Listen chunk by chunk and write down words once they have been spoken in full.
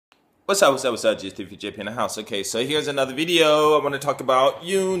What's up, just if JP in the house. Okay, so here's another video. I want to talk about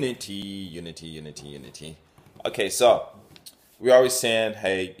unity. Okay, so we're always saying,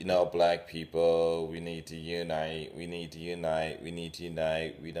 hey, black people, we need to unite, we need to unite.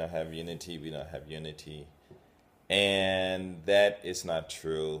 We don't have unity. And that is not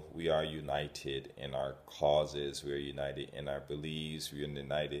true. We are united in our causes. We are united in our beliefs. We are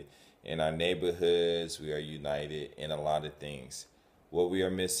united in our neighborhoods. We are united in a lot of things. What we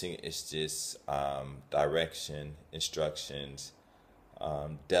are missing is just direction, instructions,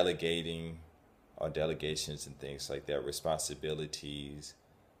 delegating or delegations and things like that, responsibilities,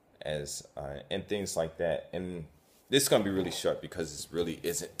 and things like that. And this is going to be really short because this really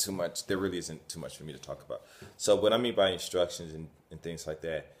isn't too much. There really isn't too much for me to talk about. So what I mean by instructions and things like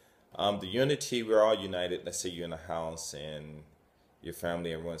that, the unity, we're all united. Let's say you're in a house and your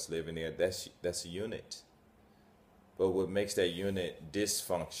family, everyone's living there. That's a unit. But what makes that unit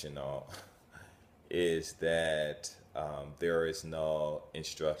dysfunctional is that there is no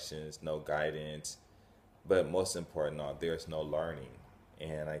instructions, no guidance, but most important, there's no learning.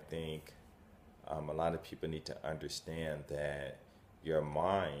 And I think a lot of people need to understand that your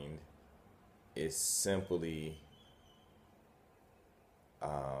mind is simply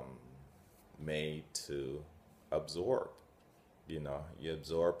made to absorb. You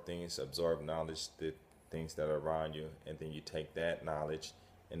absorb things, absorb knowledge, the things that are around you, and then you take that knowledge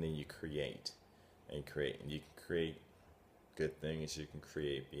and then you create. And you can create good things, you can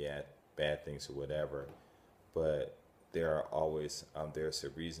create bad things or whatever. But there are always there's a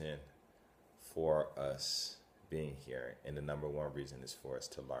reason for us being here, and the number one reason is for us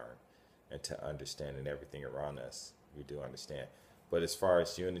to learn and to understand, and everything around us we do understand. But as far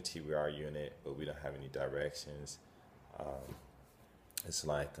as unity, we are a unit, but we don't have any directions. It's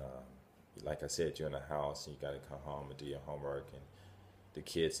like I said, you're in a house and you got to come home and do your homework, and the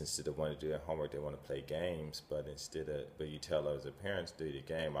kids, instead of wanting to do their homework, they want to play games. But you tell us as parents, do the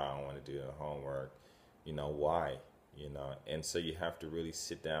game. I don't want to do the homework. Why? And so you have to really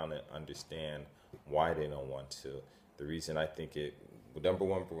sit down and understand why they don't want to. The reason I think the number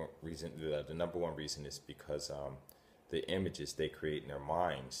one reason is because the images they create in their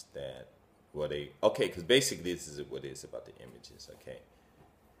minds because basically this is what it is about the images. Okay.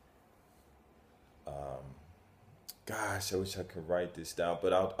 Gosh, I wish I could write this down,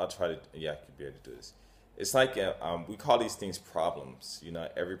 but I'll try to. Yeah, I could be able to do this. It's like we call these things problems.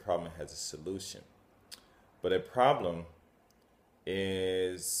 Every problem has a solution, but a problem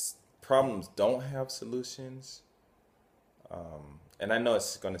is problems don't have solutions. And I know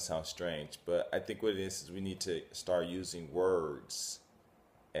it's going to sound strange, but I think what it is we need to start using words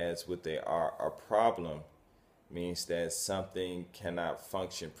as what they are. A problem means that something cannot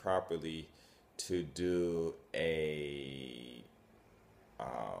function properly to do a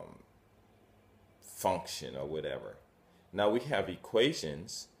function or whatever. Now we have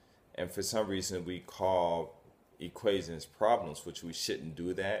equations, and for some reason we call equations problems, which we shouldn't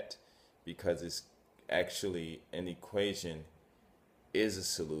do that, because it's actually an equation is a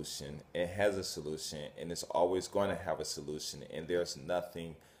solution. It has a solution, and it's always going to have a solution, and there's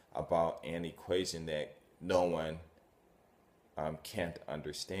nothing about an equation that no one can't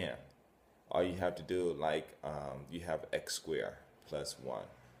understand. All you have to do, you have x squared plus 1.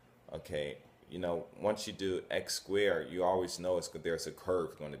 Okay, once you do x squared, you always know there's a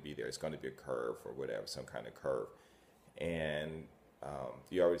curve going to be there. It's going to be a curve or whatever, some kind of curve. And all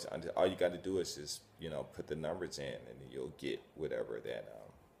you got to do is just put the numbers in, and then you'll get whatever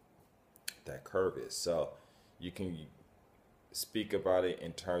that curve is. So you can speak about it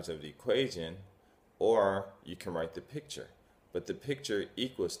in terms of the equation, or you can write the picture. But the picture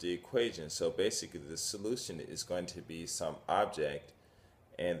equals the equation. So basically the solution is going to be some object,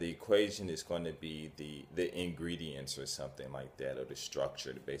 and the equation is going to be the ingredients or something like that, or the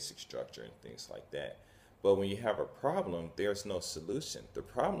structure, the basic structure and things like that. But when you have a problem, there's no solution.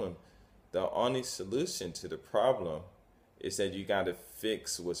 The only solution to the problem is that you got to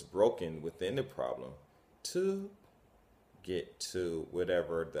fix what's broken within the problem to get to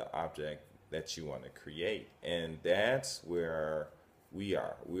whatever the object that you want to create. And that's where we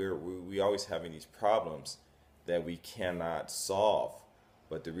are. We always having these problems that we cannot solve.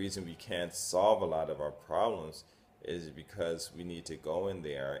 But the reason we can't solve a lot of our problems is because we need to go in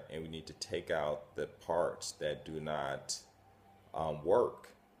there and we need to take out the parts that do not work,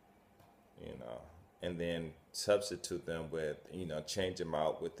 and then substitute them with, change them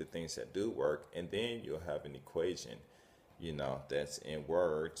out with the things that do work, and then you'll have an equation, that's in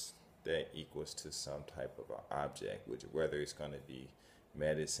words that equals to some type of an object, whether it's going to be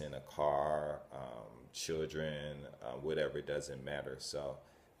medicine, a car, children, whatever, it doesn't matter. So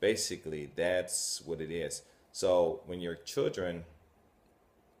basically that's what it is. So when your children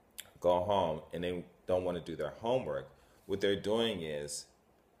go home and they don't want to do their homework, what they're doing is,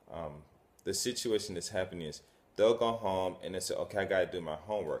 the situation that's happening is they'll go home and they say, okay, I got to do my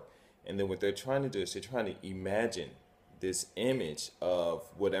homework. And then what they're trying to do is they're trying to imagine this image of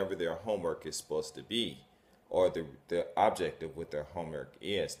whatever their homework is supposed to be, or the object of what their homework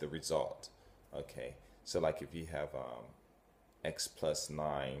is, the result. Okay, so like if you have x plus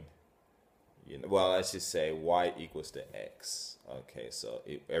 9, well, I should say y equals to x. Okay, so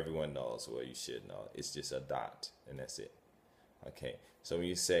everyone knows, well, you should know, it's just a dot, and that's it. Okay, so when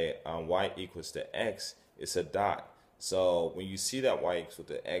you say y equals to x, it's a dot. So when you see that y equals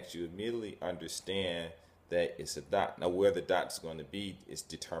to x, you immediately understand that it's a dot. Now, where the dot's going to be is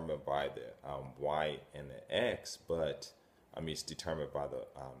determined by the y and the x, but it's determined by the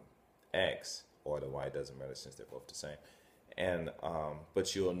x, or the y, doesn't matter since they're both the same. And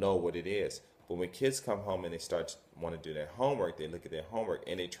but you'll know what it is. But when kids come home and they want to do their homework, they look at their homework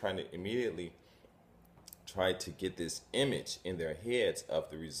and they trying to immediately try to get this image in their heads of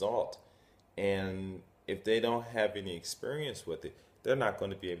the result. And if they don't have any experience with it, they're not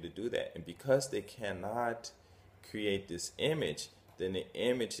going to be able to do that. And because they cannot create this image, then the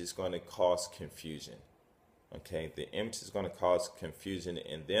image is going to cause confusion. Okay, the image is going to cause confusion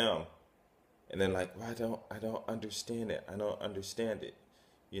in them, and they're like, well, I don't understand it. I don't understand it.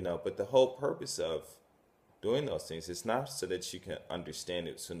 But the whole purpose of doing those things is not so that you can understand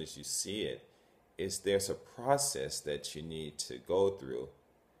it as soon as you see it. There's a process that you need to go through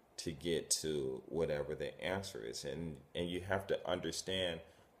to get to whatever the answer is, and you have to understand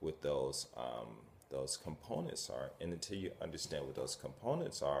what those components are. And until you understand what those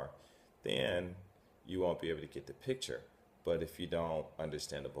components are, then you won't be able to get the picture. But if you don't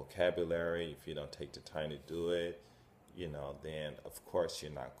understand the vocabulary, if you don't take the time to do it, then of course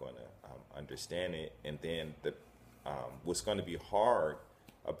you're not going to understand it. And then what's going to be hard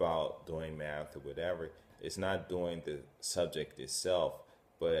about doing math or whatever is not doing the subject itself,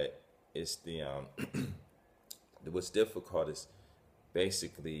 but it's the what's difficult is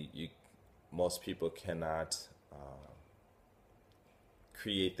basically most people cannot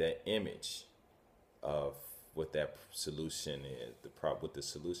create that image of what that solution is, what the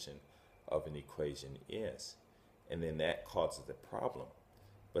solution of an equation is. And then that causes the problem.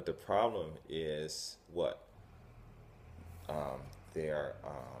 But the problem is what? Their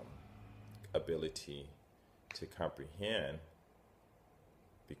ability to comprehend,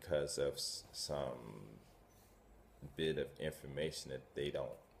 because of some bit of information that they don't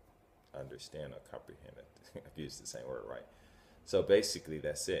understand or comprehend. I've used the same word, right? So basically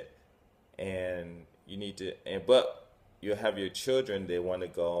that's it. And you need to, but you have your children, they want to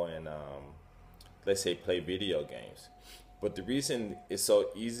go and let's say play video games. But the reason it's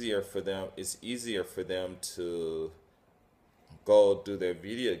easier for them to go do their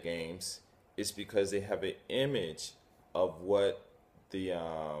video games is because they have an image of what the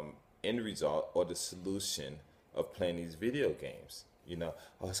end result or the solution of playing these video games.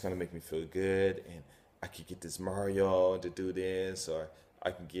 It's going to make me feel good, and I could get this Mario to do this, or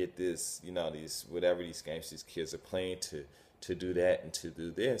I can get this, these whatever these games these kids are playing to do that and to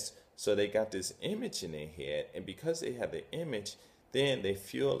do this. So they got this image in their head, and because they have the image, then they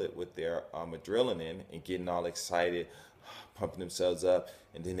fuel it with their adrenaline and getting all excited, pumping themselves up,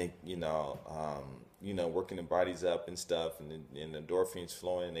 and then they, working their bodies up and stuff, and then endorphins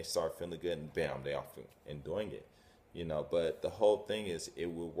flowing, and they start feeling good, and bam, they off and doing it. But the whole thing is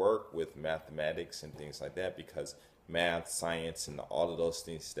it will work with mathematics and things like that, because math, science, and all of those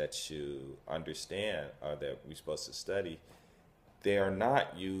things that you understand or that we're supposed to study, they are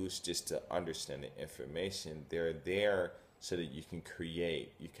not used just to understand the information. They're there so that you can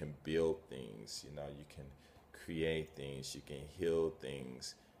create, you can build things, you can create things, you can heal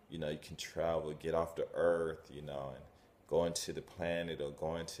things, you can travel, get off the earth, and go into the planet or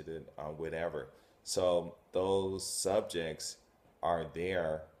go into the whatever. So those subjects are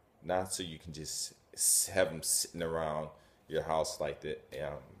there not so you can just have them sitting around your house like the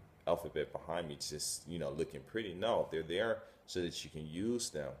alphabet behind me, just looking pretty. No, they're there so that you can use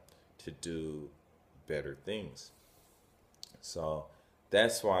them to do better things. So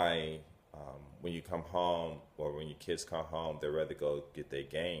that's why when you come home, or when your kids come home, they'd rather go get their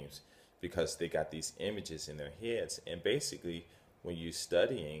games, because they got these images in their heads. And basically, when you're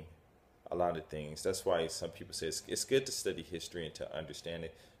studying a lot of things, that's why some people say it's good to study history and to understand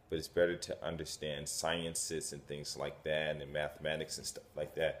it, but it's better to understand sciences and things like that, and mathematics and stuff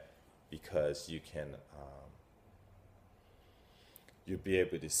like that, because you can you'll be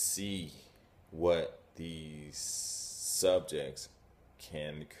able to see what these subjects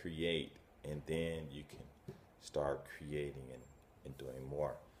can create, and then you can start creating and doing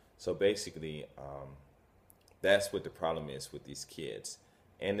more. So basically, that's what the problem is with these kids.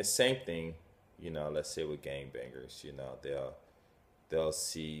 And the same thing, let's say with gangbangers, they'll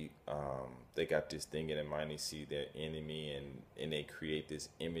see, they got this thing in their mind, they see their enemy, and they create this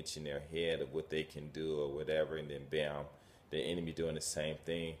image in their head of what they can do or whatever, and then bam, the enemy doing the same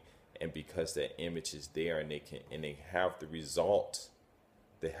thing. And because that image is there, and they have the result,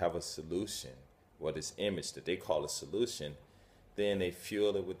 they have a solution, or this image that they call a solution, then they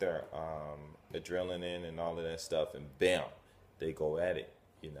fuel it with their adrenaline and all of that stuff, and bam, they go at it.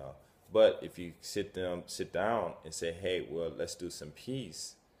 But if you sit down and say, hey, well, let's do some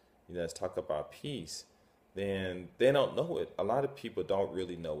peace, let's talk about peace, then they don't know it. A lot of people don't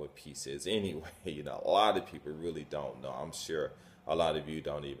really know what peace is anyway. A lot of people really don't know. I'm sure a lot of you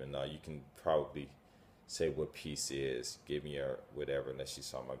don't even know. You can probably say what peace is. Give me your whatever, unless you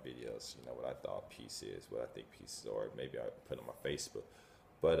saw my videos, what I thought peace is, what I think peace is, or maybe I put it on my Facebook.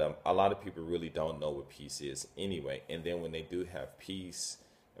 But a lot of people really don't know what peace is anyway. And then when they do have peace,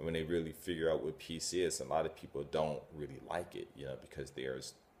 and when they really figure out what peace is, a lot of people don't really like it, because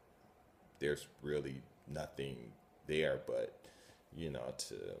there's really nothing there, but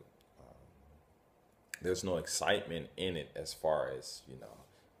there's no excitement in it as far as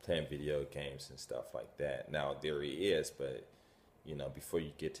playing video games and stuff like that. Now there is, but before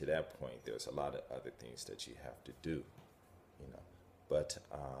you get to that point, there's a lot of other things that you have to do. But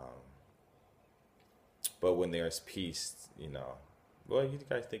when there's peace, well, you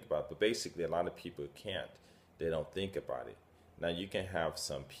guys think about it, but basically a lot of people can't. They don't think about it. Now you can have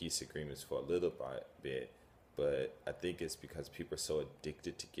some peace agreements for a little bit, but I think it's because people are so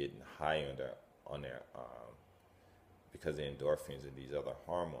addicted to getting high on their because of endorphins and these other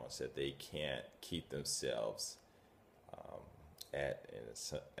hormones that they can't keep themselves at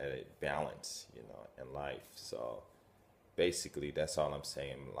a balance, in life. So basically, that's all I'm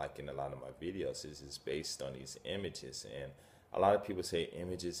saying. Like in a lot of my videos, is based on these images, and a lot of people say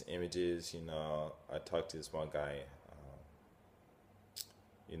images. I talked to this one guy,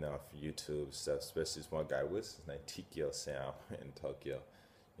 for YouTube stuff, especially this one guy, what's his name, Tikio Sam in Tokyo.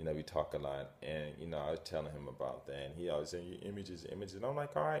 We talk a lot, and I was telling him about that, and he always saying images. And I'm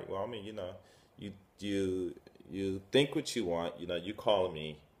like, all right, well, I mean, you think what you want, you calling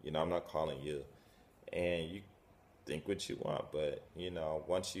me, I'm not calling you, and you think what you want, but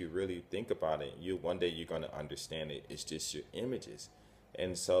once you really think about it, one day you're going to understand it. It's just your images.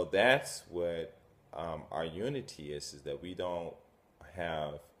 And so that's what our unity is that we don't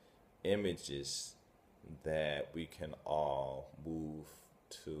have images that we can all move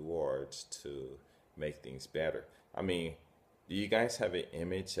towards to make things better. I mean, do you guys have an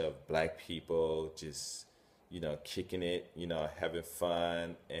image of black people just kicking it, having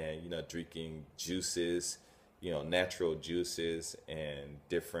fun, and drinking juices, natural juices and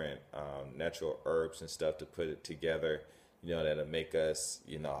different natural herbs and stuff to put it together, that'll make us,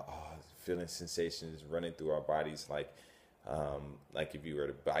 feeling sensations running through our bodies, like if you were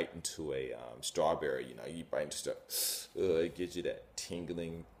to bite into a strawberry, you bite into stuff, it gives you that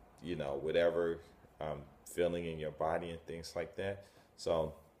tingling, whatever feeling in your body and things like that.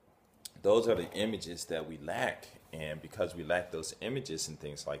 So those are the images that we lack, and because we lack those images and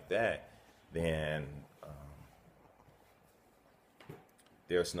things like that, then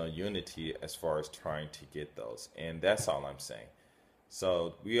there's no unity as far as trying to get those. And that's all I'm saying.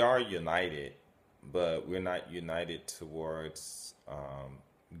 So we are united, but we're not united towards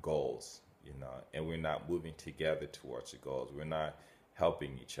goals, and we're not moving together towards the goals. We're not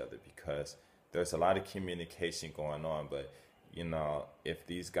helping each other because there's a lot of communication going on. But, if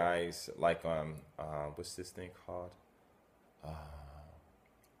these guys, like what's this thing called?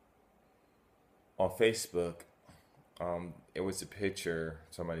 On Facebook, it was a picture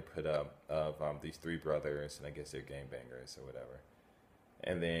somebody put up of these three brothers, and I guess they're gangbangers or whatever.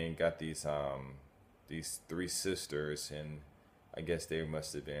 And then got these three sisters, and I guess they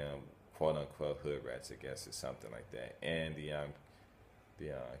must have been quote unquote hood rats, I guess, or something like that. And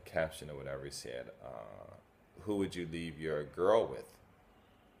the caption or whatever said, "Who would you leave your girl with?"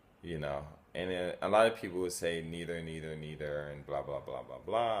 And then a lot of people would say neither, and blah blah blah blah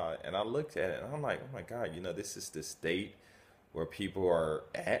blah. And I looked at it and I'm like, oh my God, this is the state where people are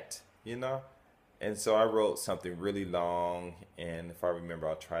at, And so I wrote something really long, and if I remember,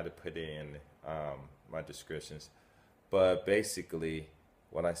 I'll try to put it in my descriptions. But basically,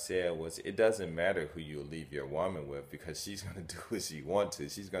 what I said was, it doesn't matter who you leave your woman with, because she's going to do what she wants to.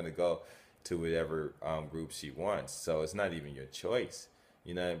 She's going to go to whatever group she wants. So it's not even your choice.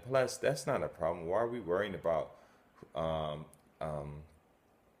 And plus, that's not a problem. Why are we worrying about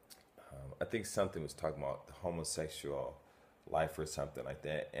think something was talking about the homosexual life or something like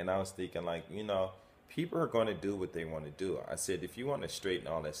that. And I was thinking, like, people are going to do what they want to do. I said, if you want to straighten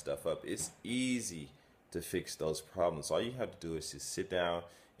all that stuff up, it's easy to fix those problems. All you have to do is just sit down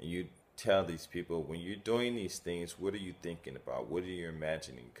and you tell these people, when you're doing these things, what are you thinking about? What are you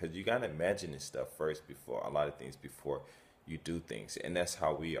imagining? Because you got to imagine this stuff first, before a lot of things, before you do things. And that's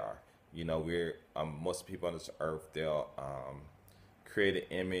how we are. We're most people on this earth, they'll create an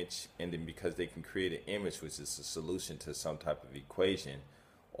image, and then because they can create an image, which is a solution to some type of equation,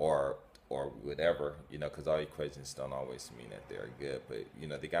 or whatever, because all equations don't always mean that they're good, but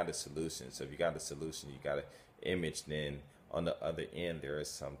they got a solution. So if you got a solution, you got an image, then on the other end there is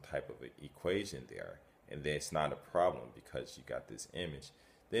some type of an equation there, and then it's not a problem because you got this image.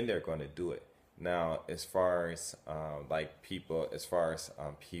 Then they're going to do it. Now, as far as people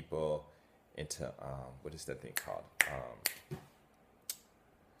into what is that thing called?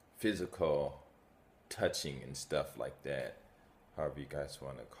 Physical touching and stuff like that, however you guys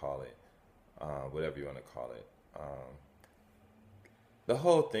want to call it, whatever you want to call it. The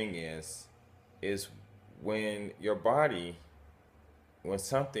whole thing is when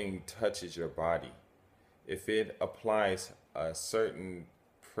something touches your body, if it applies a certain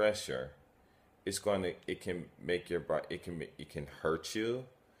pressure, it can make your body, it can hurt you,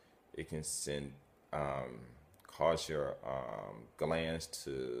 it can cause your glands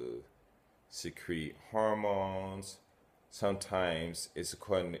to secrete hormones. Sometimes it's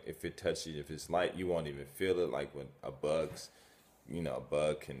according, if it touches you, if it's light, you won't even feel it. Like when a bug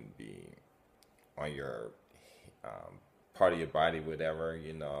can be on your part of your body, whatever.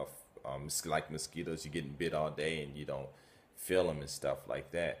 It's like mosquitoes. You're getting bit all day and you don't feel them and stuff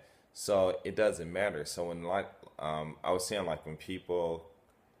like that. So it doesn't matter. So when I was saying, like when people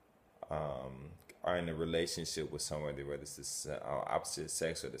are in a relationship with somebody, whether it's the opposite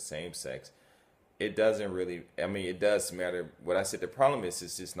sex or the same sex, it doesn't really, it does matter. What I said, the problem is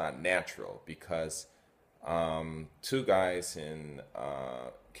it's just not natural, because two guys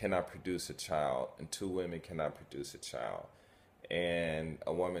cannot produce a child, and two women cannot produce a child, and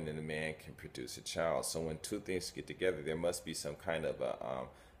a woman and a man can produce a child. So when two things get together, there must be some kind of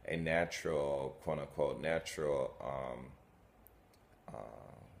a natural, quote unquote, natural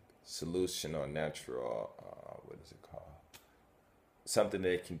solution, or natural, what is it called? Something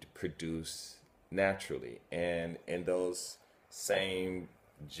that can produce naturally. And in those same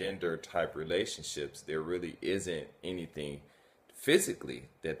gender type relationships, there really isn't anything physically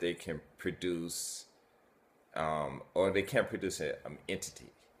that they can produce, or they can't produce an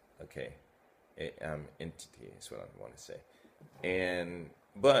entity. Okay, entity is what I want to say.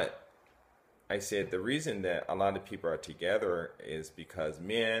 But I said the reason that a lot of people are together is because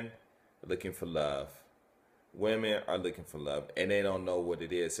men are looking for love, women are looking for love, and they don't know what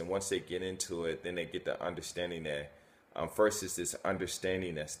it is. And once they get into it, then they get the understanding that first is this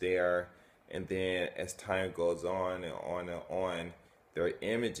understanding that's there, and then as time goes on and on and on, their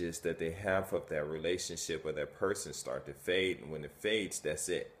images that they have of that relationship or that person start to fade. And when it fades, that's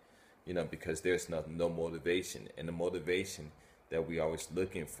it, because there's no motivation. And the motivation that we always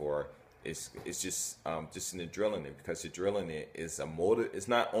looking for is just an adrenaline, because adrenaline is a motive. It's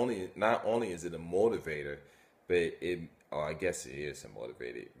not only is it a motivator, but I guess it is a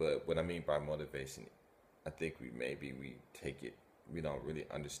motivator. But what I mean by motivation, I think we take it, we don't really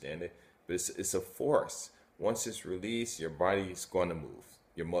understand it, but it's a force. Once it's released, your body is going to move,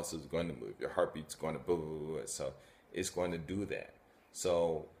 your muscles are going to move, your heartbeat's going to blah, blah, blah, blah. So it's going to do that.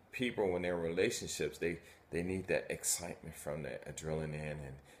 So people, when they're in relationships, they need that excitement from the adrenaline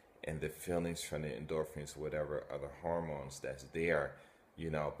and the feelings from the endorphins, whatever other hormones that's there,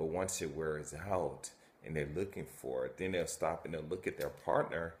 but once it wears out and they're looking for it, then they'll stop and they'll look at their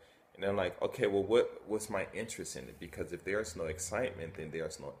partner. And they're like, okay, well, what's my interest in it? Because if there's no excitement, then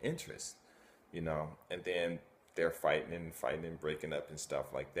there's no interest, and then they're fighting and breaking up and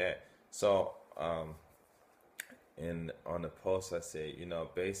stuff like that. So, and on the post, I said,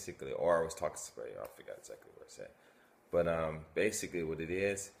 basically, or I was talking to somebody, I forgot exactly what I said. But basically what it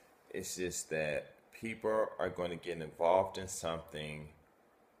is, it's just that people are going to get involved in something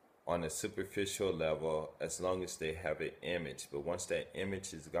on a superficial level as long as they have an image. But once that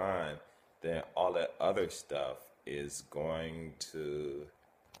image is gone, then all that other stuff is going to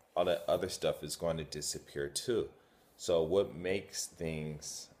disappear too. So what makes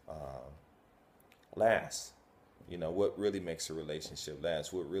things last? What really makes a relationship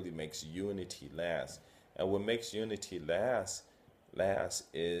last? What really makes unity last? And what makes unity last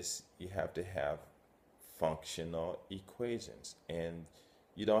is you have to have functional equations. And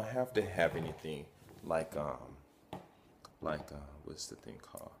you don't have to have anything like what's the thing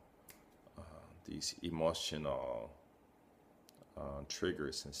called? these emotional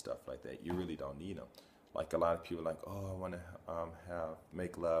triggers and stuff like that. You really don't need them. Like a lot of people, like, oh, I want to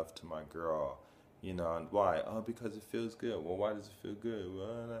make love to my girl, you know, and why? Oh, because it feels good. Well, why does it feel good?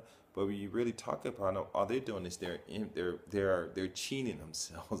 Well, but when you really talk about them, all they're doing is they're cheating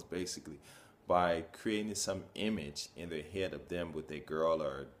themselves basically by creating some image in their head of them with their girl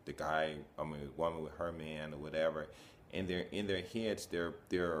or the guy, I mean, woman with her man or whatever, and they're in their heads. They're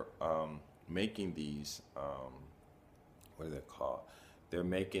making these what are they called? They're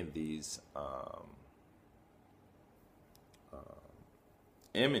making these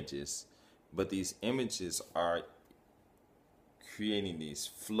images, but these images are creating these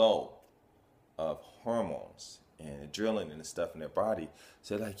flow of hormones and adrenaline and stuff in their body.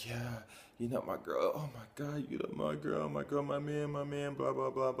 So like, yeah, you know, my girl, oh my God, you know, my girl, my man, blah, blah,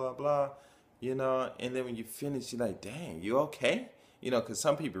 blah, blah, blah, you know, and then when you finish, you're like, dang, you okay? You know, because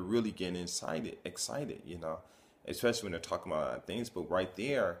some people really get excited, you know, especially when they're talking about other things, but right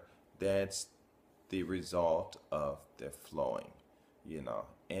there, that's the result of their flowing, you know.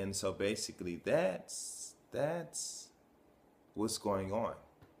 And so basically that's what's going on.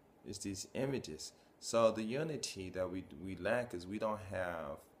 It's these images. So the unity that we lack is we don't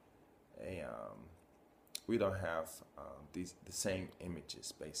have these the same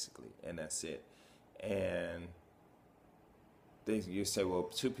images basically, and that's it. And you say, well,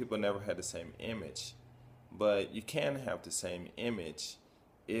 two people never had the same image, but you can have the same image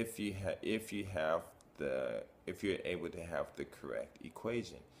if you're able to have the correct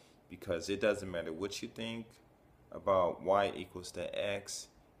equation, because it doesn't matter what you think about y equals to x,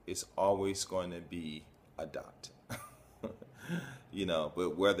 it's always going to be a dot. You know,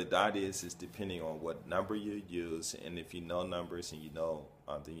 but where the dot is depending on what number you use, and if you know numbers and you know,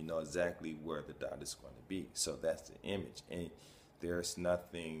 then you know exactly where the dot is going to be. So that's the image, and there's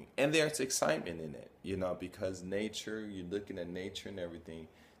nothing, and there's excitement in it, you know, because nature, you're looking at nature and everything,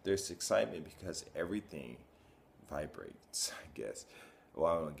 there's excitement because everything vibrates, I guess.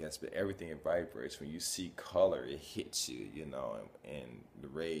 Well, I don't guess, but everything it vibrates. When you see color, it hits you, you know, and the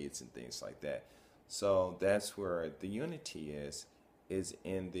rays and things like that. So that's where the unity is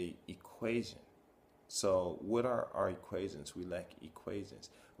in the equation. So what are our equations? We lack equations.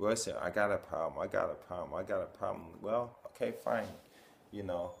 Well, I say, I got a problem. Well, okay, fine. You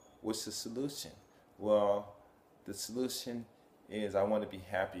know, what's the solution? Well, the solution is I want to be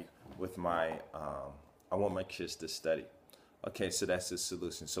happy with I want my kids to study. Okay, so that's the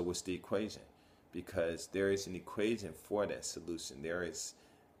solution. So what's the equation? Because there is an equation for that solution. There is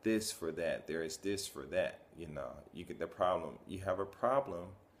this for that. There is this for that. You know, you get the problem. You have a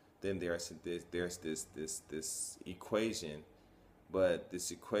problem, then there's this equation, but this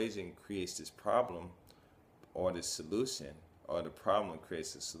equation creates this problem, or the solution, or the problem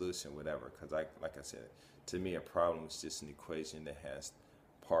creates the solution, whatever. Because like I said, to me, a problem is just an equation that has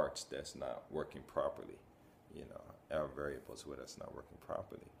parts that's not working properly. You know, our variables where that's not working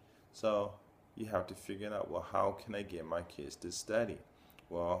properly. So you have to figure out, well, how can I get my kids to study?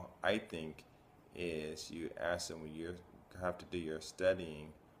 Well, I think is you ask them when you have to do your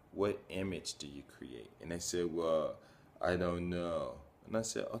studying, what image do you create? And they said, well, I don't know. And I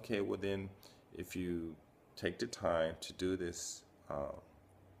said, okay, well then, if you take the time to do this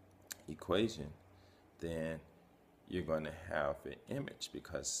equation, then you're going to have an image,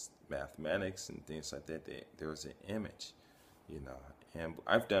 because mathematics and things like that, there's an image, you know. And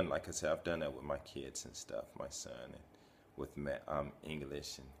I've done, like I said, I've done that with my kids and stuff, my son, and with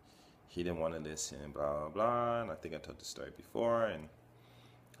English, and he didn't want to listen, blah, blah, blah, and I think I told the story before, and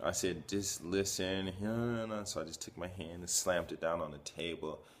I said, just listen, so I just took my hand and slammed it down on the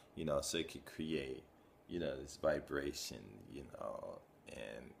table, you know, so it could create, you know, this vibration, you know,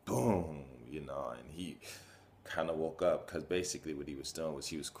 and boom, you know, and he kind of woke up, because basically what he was doing was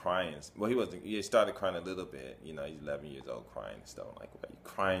he was crying. Well, he started crying a little bit, you know, he's 11 years old crying and stuff. I'm like, why are you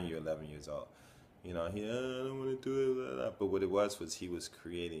crying? You're 11 years old. You know, I don't want to do it, blah, blah. But what it was he was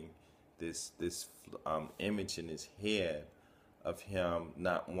creating this image in his head of him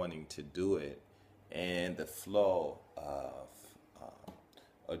not wanting to do it, and the flow of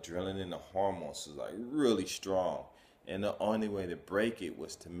adrenaline and the hormones was like really strong. And the only way to break it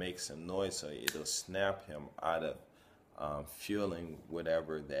was to make some noise, so it'll snap him out of feeling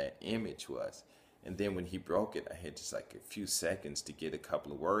whatever that image was. And then when he broke it, I had just like a few seconds to get a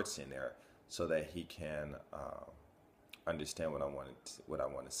couple of words in there so that he can understand what I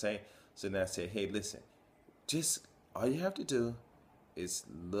want to say. So then I said, hey, listen, just all you have to do is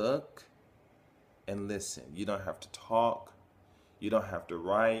look and listen. You don't have to talk. You don't have to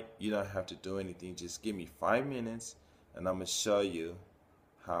write. You don't have to do anything. Just give me 5 minutes, and I'm going to show you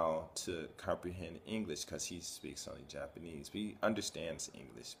how to comprehend English because he speaks only Japanese. He understands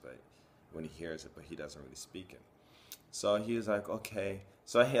English, but when he hears it, but he doesn't really speak it. So he was like, okay.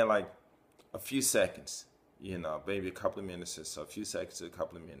 So I had like a few seconds, maybe a couple of minutes or so, a few seconds to a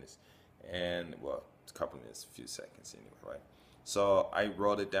couple of minutes. And, well, a couple of minutes, a few seconds anyway, right? So I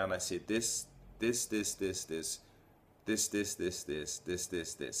wrote it down. I said, this, this, this, this, this, this, this, this, this, this,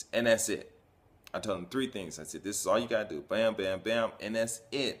 this, this. And that's it. I told him 3 things. I said, this is all you got to do. Bam, bam, bam. And that's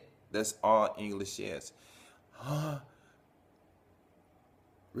it. That's all English is. Huh?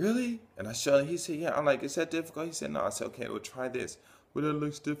 Really? And I showed him. He said, yeah. I'm like, is that difficult? He said, no. I said, okay, well, try this. Well, that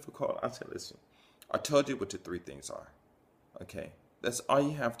looks difficult. I said, listen, I told you what the 3 things are. Okay? That's all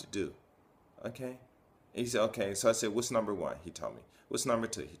you have to do. Okay? And he said, okay. So I said, what's number 1? He told me. What's number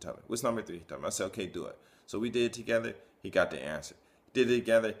 2? He told me. What's number 3? He told me. I said, okay, do it. So we did it together. He got the answer. Did it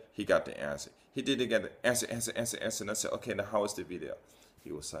together. He got the answer. He did it together. Answer, answer, answer, answer. And I said, okay, now how was the video?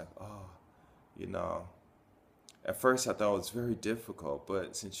 He was like, oh, at first I thought it was very difficult,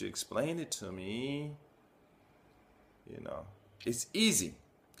 but since you explained it to me, it's easy.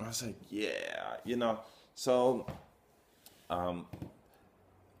 I was like, yeah, So,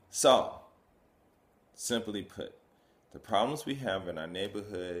 simply put, the problems we have in our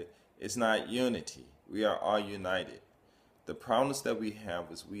neighborhood is not unity. We are all united. The problems that we have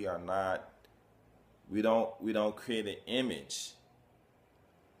is we don't create an image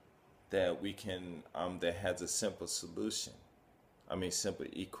that we can that has a simple solution. Simple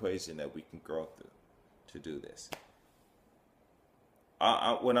equation that we can grow through to do this.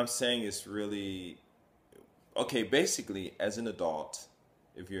 What I'm saying is really okay. Basically, as an adult,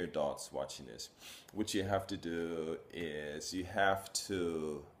 if you're adults watching this, what you have to do is you have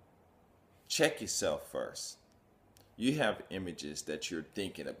to check yourself first. You have images that you're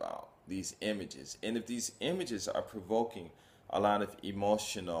thinking about, these images. And if these images are provoking a lot of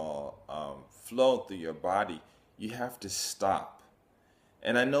emotional flow through your body, you have to stop.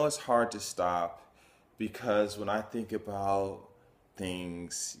 And I know it's hard to stop because when I think about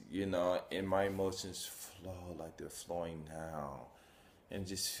things, and my emotions flow like they're flowing now and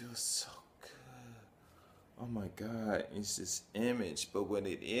just feels so good. Oh my God, it's this image. But what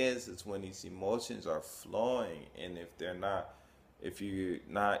it is when these emotions are flowing, and if you're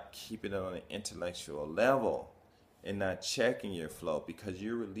not keeping it on an intellectual level and not checking your flow because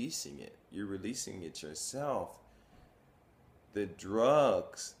you're releasing it yourself, the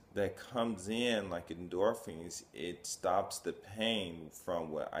drugs that comes in like endorphins, it stops the pain from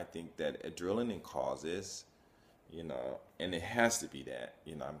what I think that adrenaline causes, and it has to be that,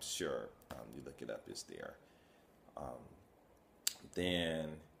 I'm sure, you look it up, it's there.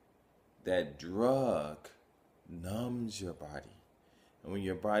 Then that drug numbs your body. And when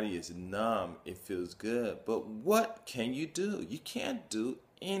your body is numb, it feels good. But what can you do? You can't do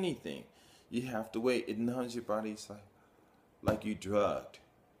anything. You have to wait. It numbs your body. It's like you drugged.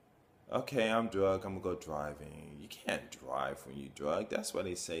 Okay, I'm drugged. I'm going to go driving. You can't drive when you drug. That's why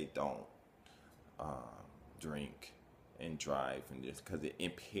they say don't drink and drive, and just because it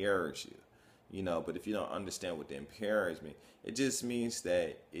impairs you. But if you don't understand what the impairs mean, it just means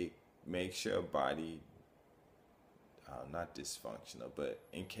that it makes your body not dysfunctional, but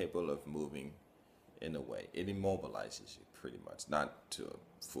incapable of moving in a way. It immobilizes you pretty much, not to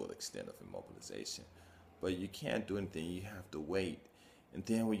a full extent of immobilization. But you can't do anything. You have to wait. And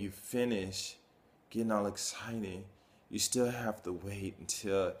then when you finish getting all excited, you still have to wait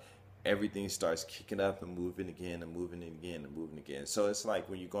until everything starts kicking up and moving again and moving again and moving again. So it's like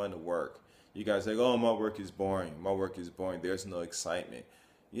when you're going to work, you guys are like, oh, my work is boring. My work is boring. There's no excitement.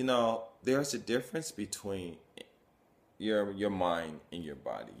 There's a difference between your mind and your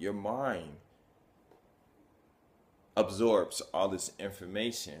body. Your mind absorbs all this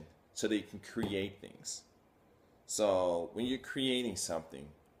information so that you can create things. So when you're creating something,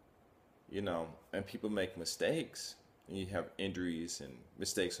 and people make mistakes, and you have injuries and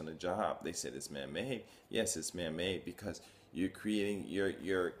mistakes on the job, they said it's man-made. Yes, it's man-made because you're creating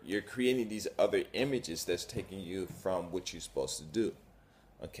you're creating these other images that's taking you from what you're supposed to do.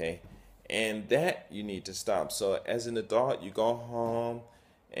 Okay? And that you need to stop. So as an adult, you go home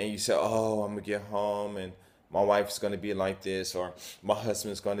and you say, oh, I'm going to get home and my wife's going to be like this, or my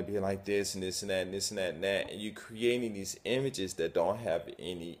husband's going to be like this and this and that and this and that and that. And you're creating these images that don't have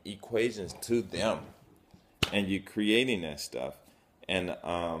any equations to them. And you're creating that stuff. And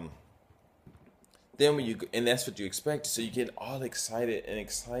then and that's what you expect. So you get all excited.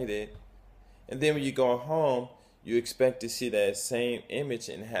 And then when you go home, you expect to see that same image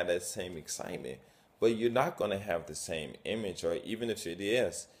and have that same excitement. But you're not going to have the same image, or even if it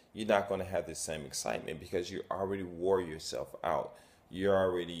is, you're not going to have the same excitement because you already wore yourself out. you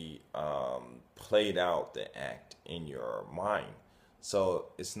already played out the act in your mind. So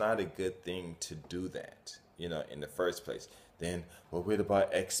it's not a good thing to do that, in the first place. Then, well, what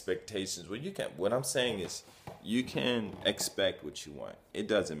about expectations? Well, you can. What I'm saying is, you can expect what you want. It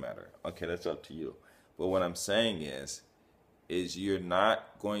doesn't matter. Okay, that's up to you. But what I'm saying is you're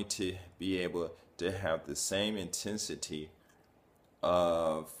not going to be able to have the same intensity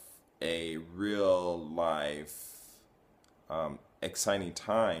of a real life exciting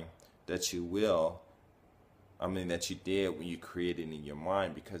time that you will, that you did when you created in your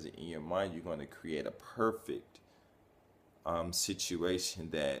mind, because in your mind you're going to create a perfect situation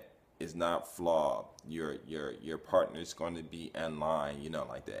that is not flawed. Your partner is going to be in line,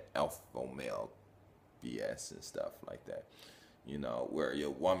 like that alpha male BS and stuff like that. Where your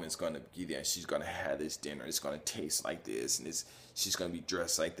woman's going to be there and she's going to have this dinner. It's going to taste like this, and she's going to be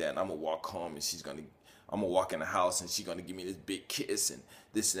dressed like that. And I'm going to walk home and I'm going to walk in the house and she's going to give me this big kiss and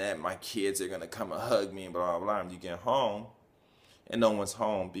this and that. My kids are going to come and hug me and blah, blah, blah. And you get home and no one's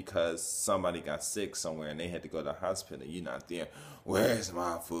home because somebody got sick somewhere and they had to go to the hospital. You're not there. Where's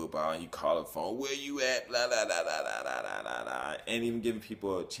my football? And you call the phone. Where you at? Blah, blah, blah, blah, blah, blah, blah, blah. And even giving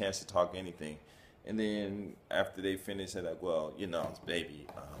people a chance to talk anything. And then after they finish, they're like, well, baby,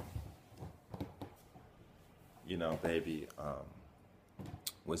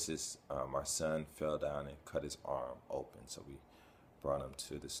 what's this? My son fell down and cut his arm open. So we brought him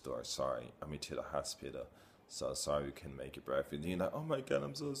to the store. To the hospital. So sorry we couldn't make it breakfast. And you're like, oh my God,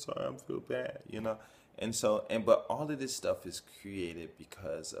 I'm so sorry. I feel bad, But all of this stuff is created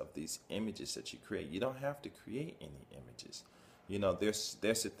because of these images that you create. You don't have to create any images.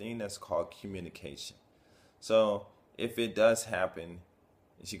 There's a thing that's called communication. So if it does happen,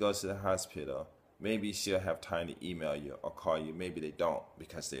 and she goes to the hospital, maybe she'll have time to email you or call you. Maybe they don't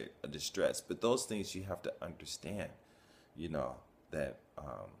because they're distressed. But those things you have to understand, that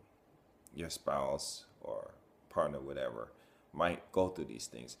your spouse or partner, whatever, might go through these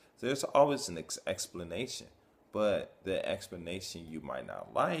things. So there's always an explanation, but the explanation you might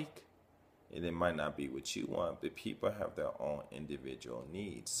not like, and it might not be what you want, but people have their own individual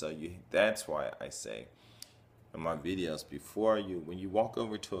needs. So that's why I say in my videos, when you walk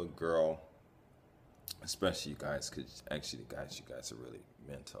over to a girl, especially you guys, because actually guys, you guys are really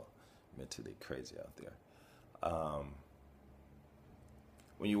mentally crazy out there.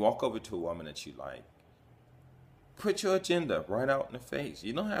 When you walk over to a woman that you like, put your agenda right out in the face.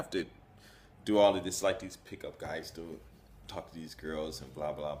 You don't have to do all of this like these pickup guys do. Talk to these girls and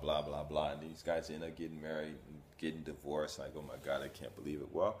blah, blah, blah, blah, blah. And these guys end up getting married and getting divorced. Like, oh my God, I can't believe it.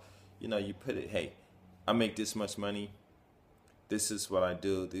 Well, you put it, hey, I make this much money. This is what I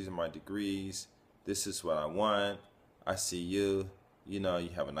do. These are my degrees. This is what I want. I see you. You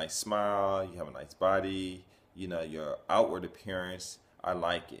have a nice smile. You have a nice body. Your outward appearance. I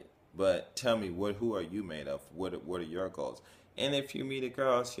like it. But tell me, who are you made of? What are your goals? And if you meet a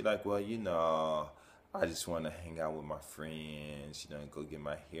girl, she's like, well, I just want to hang out with my friends, go get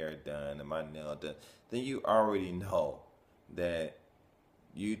my hair done and my nail done. Then you already know that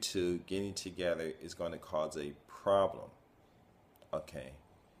you two getting together is going to cause a problem. Okay.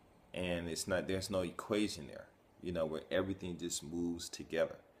 And there's no equation there, where everything just moves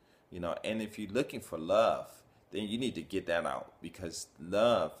together, and if you're looking for love, then you need to get that out, because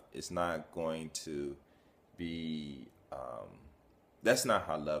love is not going to be, that's not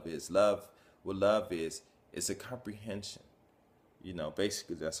how love is. What love is a comprehension.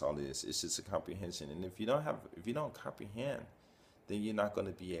 Basically that's all it is. It's just a comprehension. And if you don't comprehend, then you're not going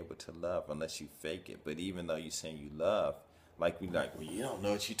to be able to love unless you fake it. But even though you're saying you love, well, you don't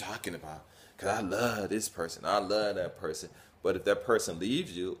know what you're talking about, because I love this person, I love that person. But if that person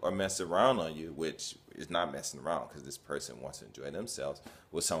leaves you or messes around on you, which is not messing around, because this person wants to enjoy themselves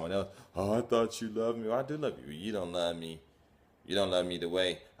with someone else. Oh, I thought you loved me. Well, I do love you. You don't love me. You don't love me the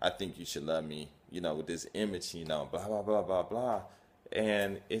way I think you should love me, with this image, blah, blah, blah, blah, blah.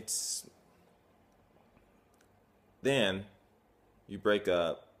 And then you break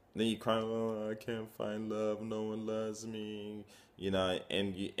up, then you cry, oh, I can't find love, no one loves me,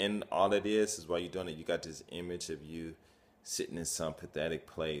 and all it is why you're doing it. You got this image of you sitting in some pathetic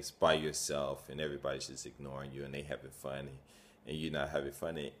place by yourself, and everybody's just ignoring you, and they having fun, and you're not having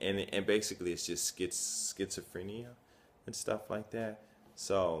fun, and basically it's just schizophrenia and stuff like that.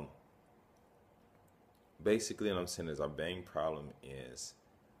 So basically what I'm saying is our main problem is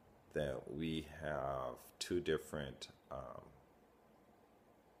that we have two different,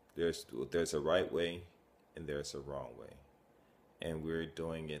 there's a right way and there's a wrong way, and we're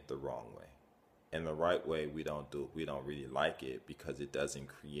doing it the wrong way. And the right way, we don't really like it, because it doesn't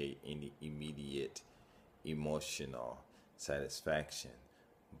create any immediate emotional satisfaction.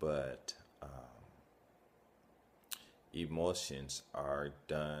 But emotions are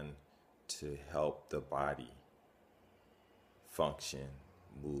done to help the body function,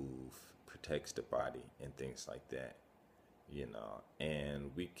 move, protects the body, and things like that.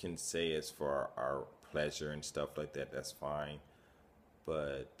 And we can say it's for our pleasure and stuff like that, that's fine.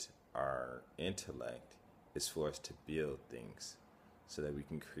 But our intellect is for us to build things so that we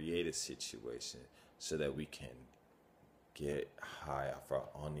can create a situation, so that we can get high off our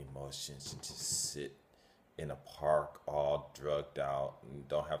own emotions and just sit in a park all drugged out and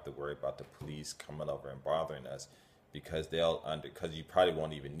don't have to worry about the police coming over and bothering us, because because you probably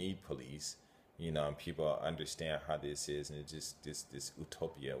won't even need police, and people understand how this is, and it's just this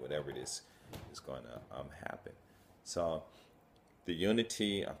utopia, whatever it is going to happen. So the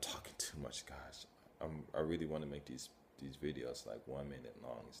unity, I'm talking too much, gosh. I really want to make these videos like 1 minute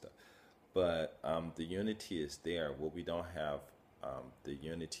long and stuff. But the unity is there. What we don't have the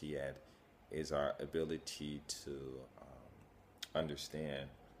unity at is our ability to understand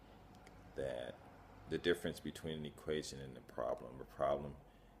that the difference between an equation and a problem. A problem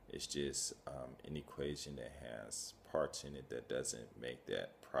is just an equation that has parts in it that doesn't make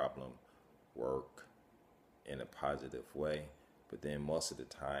that problem work in a positive way. But then most of the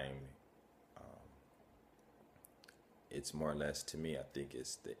time, it's more or less, to me, I think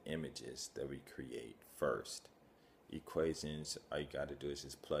it's the images that we create first. Equations, all you got to do is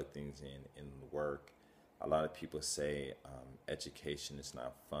just plug things in and work. A lot of people say education is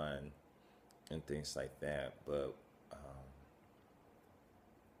not fun and things like that, but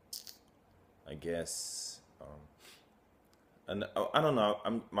I guess and I don't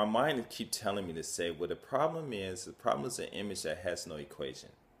know. My mind keeps telling me to say, well, the problem is an image that has no equation,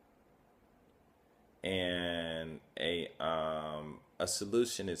 and a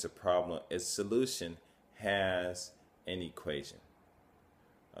solution is a problem. A solution has an equation,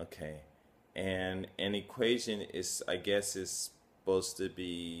 okay, and an equation is, I guess, is supposed to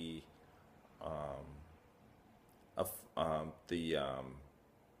be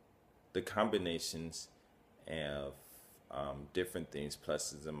the combinations of different things,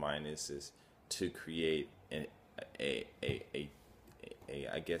 pluses and minuses, to create a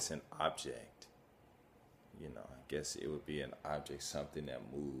I guess an object. I guess it would be an object, something that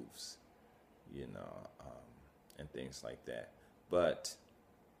moves, and things like that. But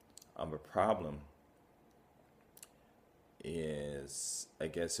a problem is, I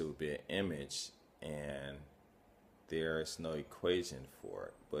guess it would be an image, and there's no equation for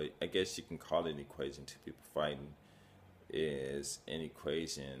it. But I guess you can call it an equation. Two people fighting is an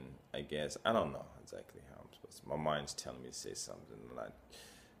equation, I guess. I don't know exactly how I'm supposed to. My mind's telling me to say something. I'm not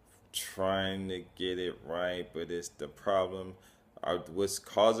trying to get it right, but it's the problem. What's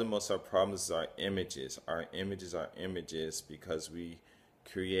causing most of our problems is our images. Our images are images because we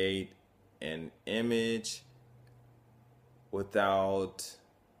create an image without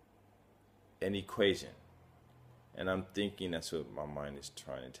an equation. And I'm thinking that's what my mind is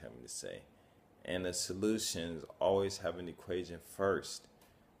trying to tell me to say. And the solutions always have an equation first,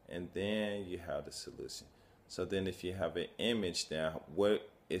 and then you have the solution. So then if you have an image now, what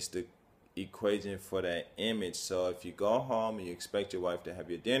is the equation for that image? So if you go home and you expect your wife to have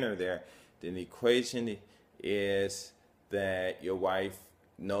your dinner there, then the equation is that your wife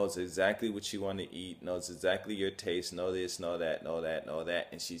knows exactly what you want to eat, knows exactly your taste, know this, know that, know that, know that.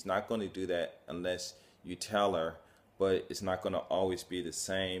 And she's not going to do that unless you tell her, but it's not going to always be the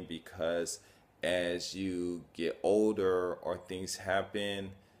same, because as you get older or things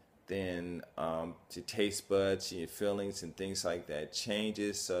happen, then your taste buds and your feelings and things like that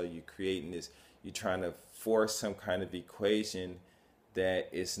changes. So you're creating this, you're trying to force some kind of equation that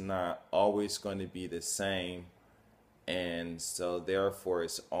is not always going to be the same. And so therefore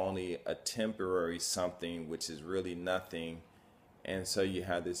it's only a temporary something, which is really nothing. And so you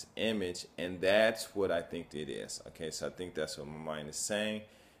have this image, and that's what I think it is. Okay, so I think that's what my mind is saying.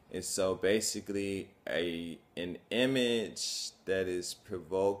 And so basically an image that is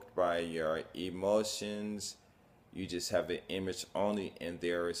provoked by your emotions, you just have an image only, and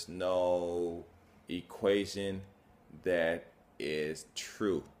there is no equation that is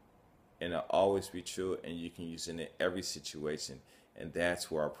true. And it'll always be true, and you can use it in every situation. And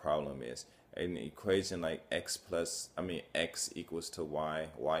that's where our problem is. An equation like x equals to y,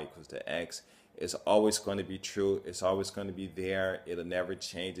 y equals to x, is always going to be true. It's always going to be there. It'll never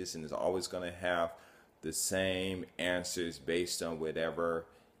change, and it's always going to have the same answers based on whatever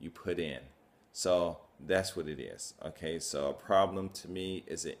you put in. So that's what it is. Okay, so a problem to me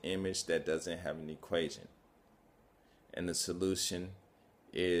is an image that doesn't have an equation, and the solution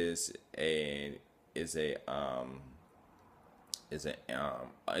is a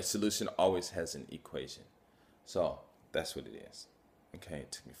a solution always has an equation. So that's what it is. Okay,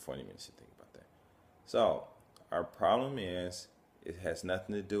 it took me 40 minutes to think about that. So our problem is it has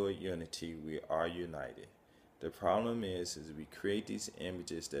nothing to do with unity. We are united. The problem is we create these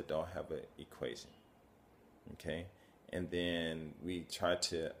images that don't have an equation. Okay, and then we try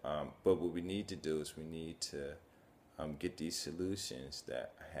to, but what we need to do is we need to get these solutions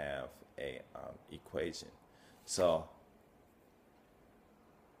that have a equation. So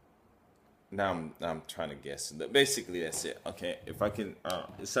now I'm trying to guess. Basically, that's it. Okay, if I can,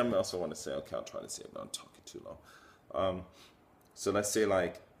 there's something else I want to say. Okay, I'll try to say it, but I'm talking too long. So let's say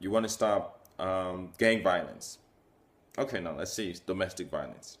like you want to stop gang violence. Okay, now let's say domestic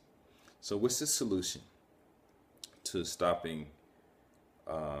violence. So what's the solution to stopping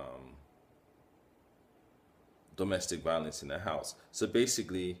domestic violence in the house? So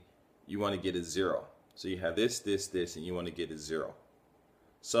basically, you want to get a 0. So you have this, and you want to get a 0.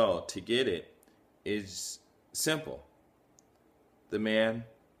 So to get it is simple. The man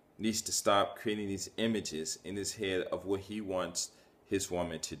needs to stop creating these images in his head of what he wants his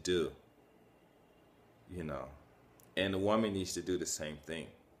woman to do. You know, and the woman needs to do the same thing.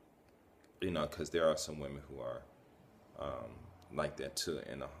 You know, because there are some women who are like that too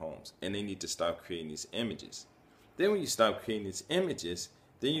in the homes, and they need to stop creating these images. Then when you stop creating these images,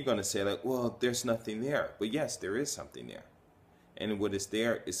 then you're going to say like, well, there's nothing there. But yes, there is something there. And what is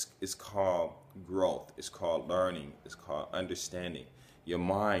there is called growth. It's called learning. It's called understanding. Your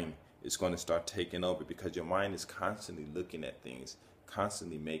mind is going to start taking over because your mind is constantly looking at things,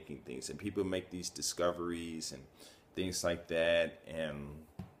 constantly making things. And people make these discoveries and things like that and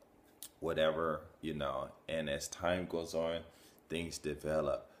whatever, you know. And as time goes on, things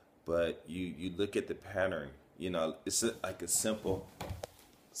develop. But you look at the pattern, you know, it's like a simple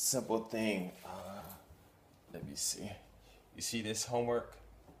thing. Let me see. You see this homework?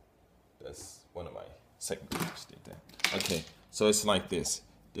 That's one of my second graders did that. Okay, so it's like this.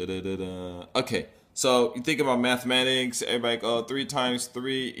 Okay, so you think about mathematics. Everybody go 3 times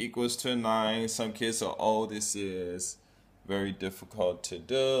 3 equals to 9. Some kids say, oh, this is very difficult to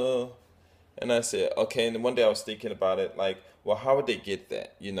do. And I said, okay. And then one day I was thinking about it, like, well, how would they get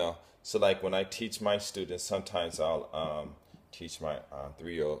that? You know, so like when I teach my students, sometimes I'll teach my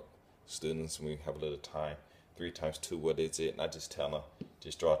 3-year-old students when we have a little time. 3 times 2, what is it? And I just tell them,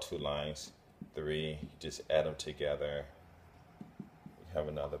 just draw 2 lines. 3, just add them together. You have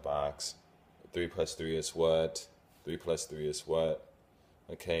another box. 3 plus 3 is what? 3 plus 3 is what?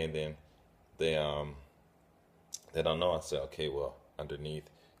 Okay, and then they don't know. I say, okay, well, underneath,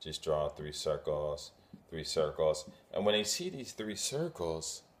 just draw 3 circles. 3 circles. And when they see these 3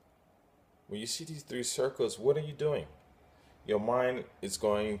 circles, when you see these 3 circles, what are you doing? Your mind is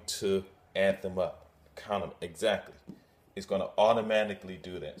going to add them up. Count them exactly. It's going to automatically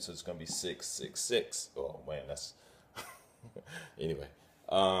do that. So it's going to be 6, 6, 6. Oh man, that's anyway.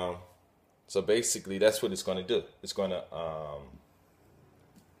 So basically, that's what it's going to do. It's going to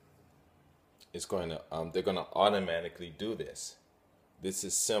they're going to automatically do this. This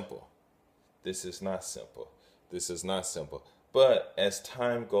is simple. This is not simple. This is not simple. But as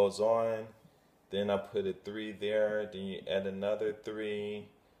time goes on, then I put a 3 there. Then you add another 3.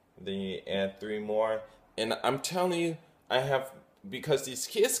 Then you add 3 more. And I'm telling you, because these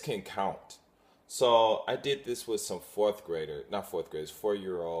kids can count. So I did this with some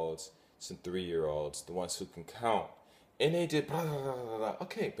 4-year-olds, some 3-year-olds, the ones who can count. And they did blah, blah, blah, blah, blah.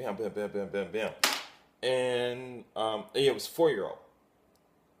 Okay, bam, bam, bam, bam, bam, bam. And it was 4-year-old.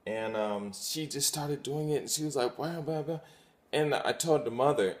 And she just started doing it, and she was like, wow, blah, blah. And I told the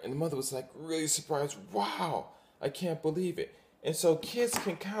mother, and the mother was like really surprised. Wow, I can't believe it. And so kids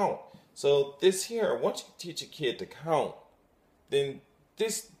can count. So this here, once you teach a kid to count, then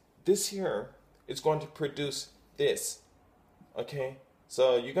this here is going to produce this. Okay?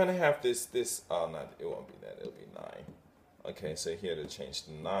 So you're going to have this, oh, no, it won't be that. It'll be 9. Okay, so here to change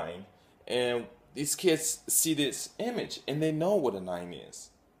to 9. And these kids see this image, and they know what a 9 is.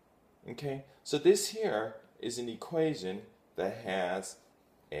 Okay? So this here is an equation that has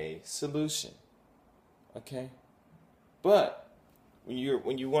a solution. Okay? But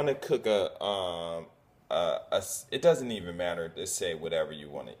when you want to cook it doesn't even matter. Just say whatever you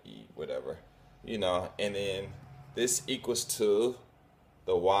want to eat, whatever, you know. And then this equals to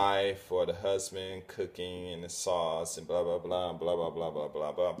the wife or the husband cooking and the sauce and blah blah blah blah blah blah blah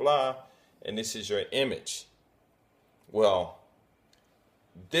blah blah blah. And this is your image. Well,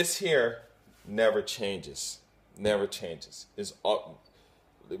 this here never changes. Never changes.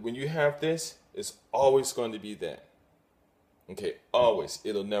 When you have this, it's always going to be that. Okay, always.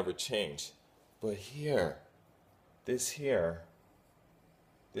 It'll never change. But here, this here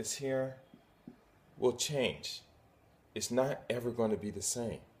this here will change. It's not ever going to be the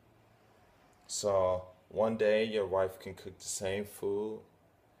same. So one day your wife can cook the same food,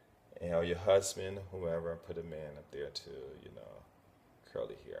 and or your husband, whoever, put a man up there too,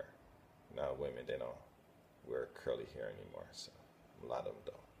 curly hair. Now women, they don't wear curly hair anymore, so a lot of them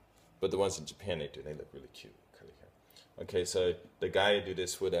don't. But the ones in Japan, they do. They look really cute, curly hair. Okay, so the guy do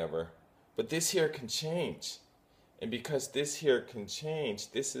this, whatever. But this here can change. And because this here can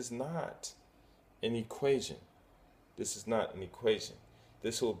change, this is not an equation. This is not an equation.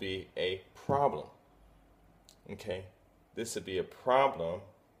 This will be a problem. Okay? This would be a problem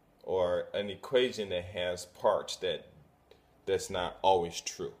or an equation that has parts that's not always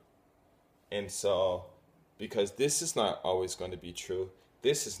true. And so, because this is not always going to be true,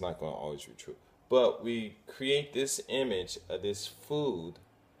 this is not going to always be true. But we create this image of this food,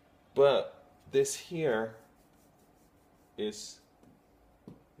 but this here is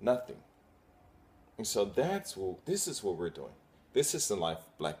nothing. And so this is what we're doing. This is the life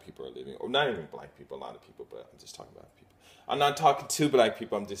black people are living, or not even black people, a lot of people, but I'm just talking about people. I'm not talking to black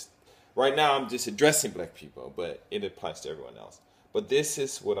people. Right now I'm just addressing black people, but it applies to everyone else. But this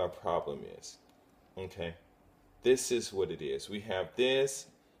is what our problem is. Okay? This is what it is. We have this,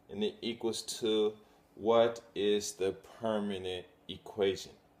 and it equals to what is the permanent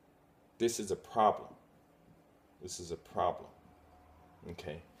equation. This is a problem. This is a problem.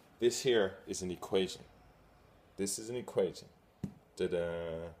 Okay? This here is an equation. This is an equation.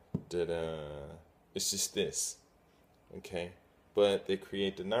 Da-da, da-da. It's just this. Okay? But they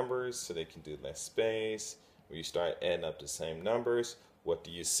create the numbers so they can do less space. When you start adding up the same numbers, what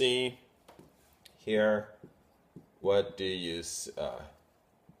do you see? Here, what do you see?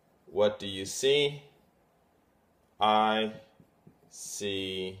 I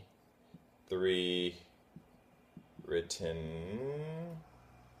see 3 written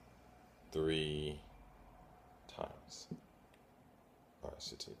 3 times. I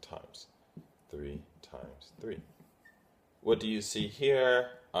should say times. 3 times 3. What do you see here?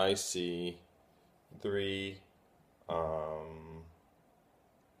 I see 3.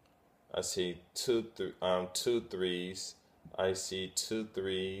 I see two threes. I see 2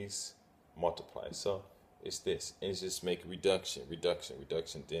 3s multiply. So it's this. And it's just make reduction.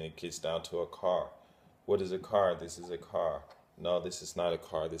 Then it gets down to a car. What is a car? This is a car. No, this is not a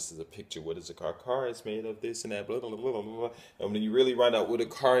car. This is a picture. What is a car? Car is made of this and that, blah, blah, blah, blah, blah. And when you really write out what a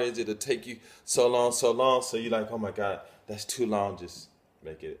car is, it'll take you so long. So you're like, oh my God, that's too long. Just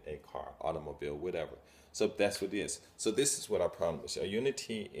make it a car, automobile, whatever. So that's what it is. So this is what our problem is. Our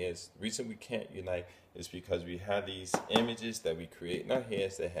unity is, the reason we can't unite is because we have these images that we create in our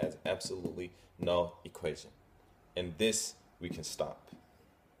heads that has absolutely no equation. And this we can stop.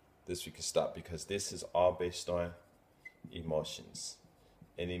 This we can stop because this is all based on emotions.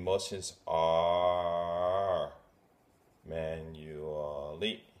 And emotions are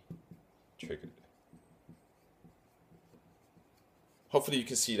manually triggered. Hopefully you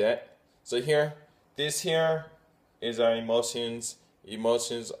can see that. So here, this here is our emotions.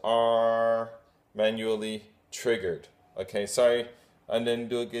 Emotions are manually triggered. Okay, sorry, I didn't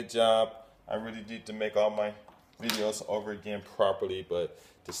do a good job. I really need to make all my videos over again properly, but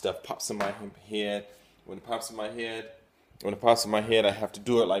this stuff pops in my head. When it pops in my head, I have to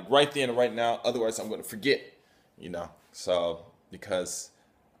do it like right then and right now. Otherwise, I'm going to forget, So, because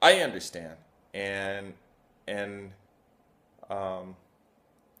I understand, and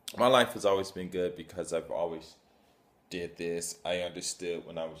my life has always been good because I've always did this. I understood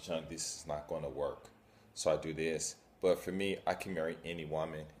when I was young, this is not going to work. So I do this. But for me, I can marry any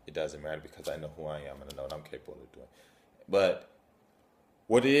woman. It doesn't matter because I know who I am and I know what I'm capable of doing. But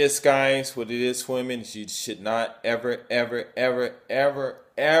what it is, guys, what it is, women, is you should not ever, ever, ever, ever,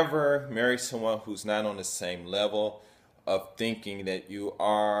 ever marry someone who's not on the same level of thinking that you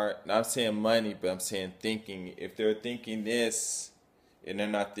are. Not saying money, but I'm saying thinking. If they're thinking this, and they're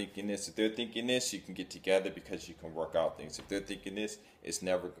not thinking this. If they're thinking this, you can get together because you can work out things. If they're thinking this, it's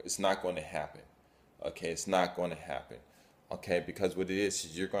not going to happen. Okay, it's not going to happen. Okay, because what it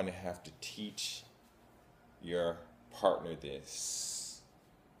is you're going to have to teach your partner this.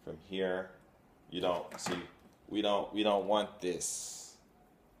 From here, we don't want this.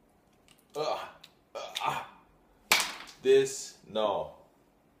 This, no.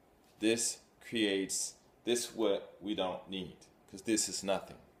 This creates what we don't need. Because this is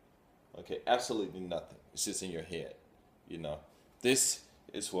nothing. Okay, absolutely nothing. It's just in your head. This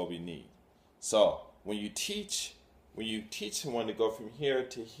is what we need. So when you teach someone to go from here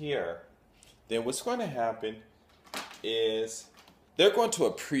to here, then what's going to happen is they're going to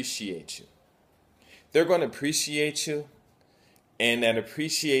appreciate you. They're going to appreciate you, And that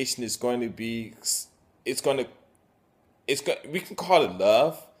appreciation is going to be, we can call it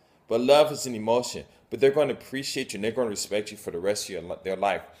love, but love is an emotion. But they're going to appreciate you and they're going to respect you for the rest of their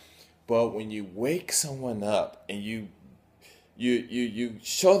life. But when you wake someone up and you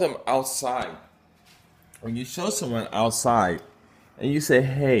show them outside, when you show someone outside and you say,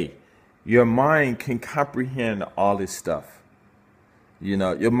 hey, your mind can comprehend all this stuff. You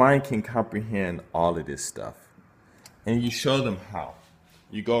know, your mind can comprehend all of this stuff. And you show them how.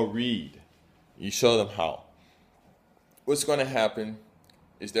 You go read. You show them how. What's going to happen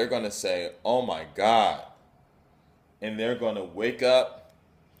is they're going to say, oh my God. And they're going to wake up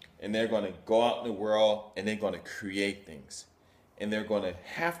and they're going to go out in the world and they're going to create things. And they're going to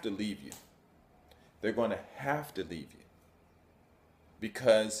have to leave you. They're going to have to leave you.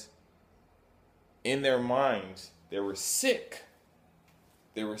 Because in their minds, they were sick.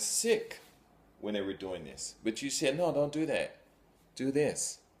 They were sick when they were doing this. But you said, no, don't do that. Do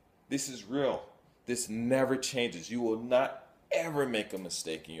this. This is real. This never changes. You will not ever make a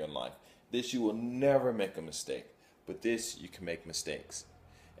mistake in your life. This, you will never make a mistake. But this, you can make mistakes.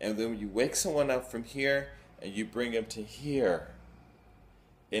 And then when you wake someone up from here and you bring them to here,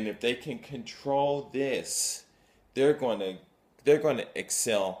 and if they can control this, they're going to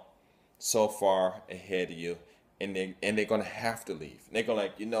excel so far ahead of you. And they're going to have to leave. And they're going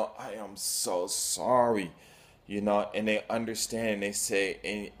to I am so sorry, and they understand. They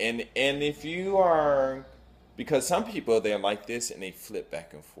say, and if you are, because some people, they're like this and they flip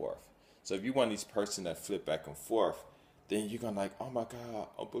back and forth. So if you want these person that flip back and forth, then you're going to oh my God,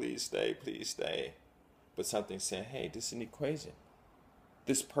 oh, please stay, please stay. But something's saying, hey, this is an equation.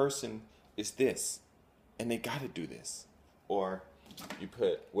 This person is this, and they got to do this. Or you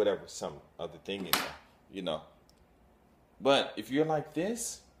put whatever, some other thing in there, But if you're like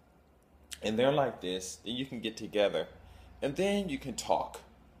this, and they're like this, then you can get together, and then you can talk.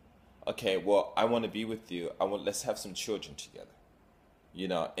 Okay, well, I want to be with you. Let's have some children together,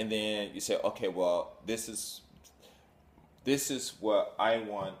 And then you say, okay, well, this is what I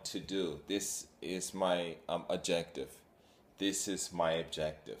want to do. This is my objective. This is my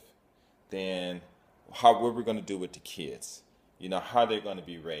objective. Then, what we're going to do with the kids? How they're going to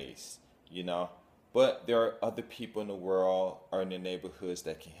be raised? But there are other people in the world or in the neighborhoods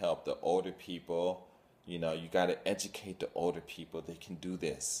that can help. The older people, you got to educate the older people. They can do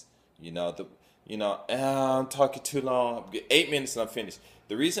this. I'm talking too long. 8 minutes and I'm finished.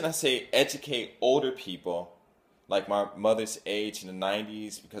 The reason I say educate older people, like my mother's age in the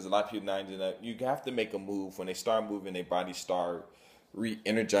 90s, because a lot of people in the 90s, you have to make a move. When they start moving, their body start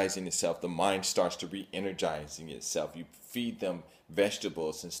re-energizing itself. The mind starts to re-energizing itself. You feed them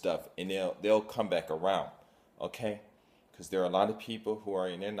vegetables and stuff, and they'll come back around, okay? Because there are a lot of people who are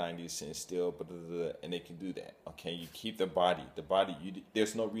in their 90s and still, and they can do that, okay? You keep the body.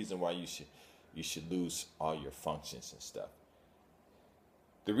 There's no reason why you should lose all your functions and stuff.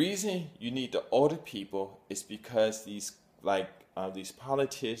 The reason you need the older people is because these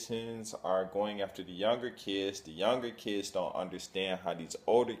politicians are going after the younger kids. The younger kids don't understand how these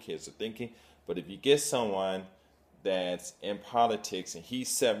older kids are thinking. But if you get someone that's in politics and he's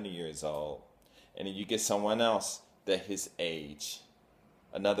 70 years old, and then you get someone else that his age,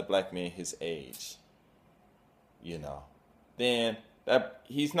 another black man his age, then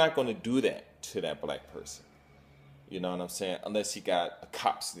he's not going to do that to that black person. You know what I'm saying? Unless he got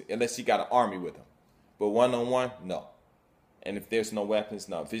unless he got an army with him. But one-on-one, no. And if there's no weapons,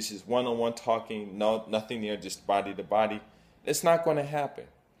 no. If it's just one-on-one talking, no, nothing there, just body to body, it's not going to happen.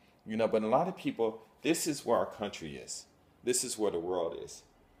 But a lot of people, this is where our country is. This is where the world is.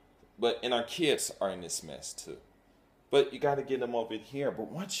 And our kids are in this mess too. But you got to get them over here. But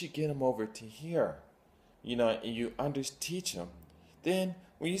once you get them over to here, and you teach them, then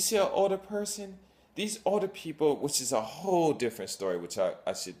when you see an older person, these older people, which is a whole different story, which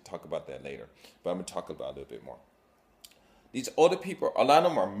I should talk about that later, but I'm going to talk about it a little bit more. These older people, a lot of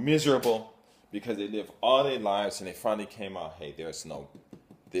them are miserable because they live all their lives and they finally came out, hey, there's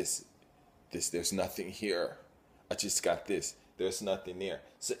nothing here. I just got this. There's nothing there.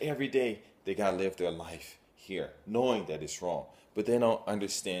 So every day they got to live their life here, knowing that it's wrong. But they don't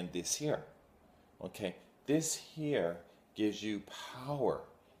understand this here. Okay? This here gives you power.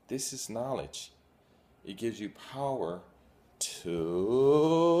 This is knowledge. It gives you power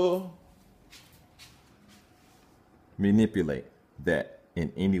to manipulate that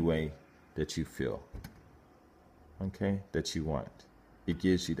in any way that you feel. Okay? That you want. It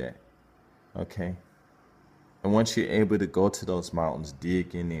gives you that. Okay? And once you're able to go to those mountains,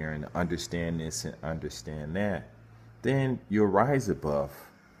 dig in there and understand this and understand that, then you'll rise above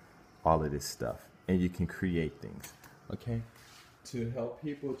all of this stuff and you can create things. Okay? to help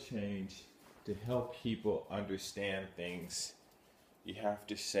people change, to help people understand things, you have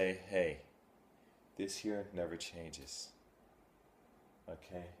to say, hey, this here never changes.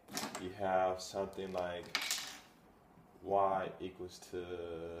 Okay? You have something like y equals to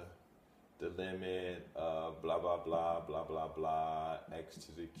the limit of blah, blah, blah, blah, blah, blah, x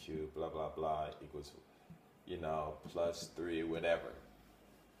to the cube, blah, blah, blah, equals, plus 3, whatever.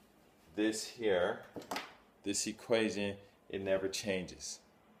 This here, this equation, it never changes.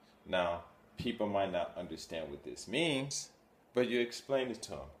 Now, people might not understand what this means, but you explain it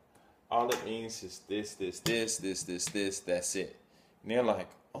to them. All it means is this, that's it. And they're like,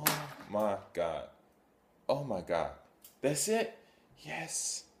 oh my God, that's it?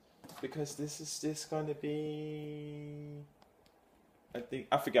 Yes, because this is just going to be,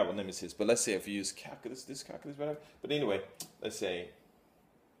 I forgot what limits is, but let's say if you use calculus, whatever. But anyway, let's say,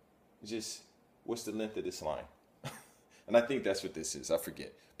 just, what's the length of this line? And I think that's what this is, I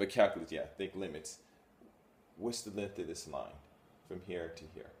forget. But calculus, yeah, think limits. What's the length of this line from here to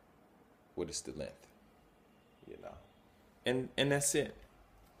here? What is the length? And that's it.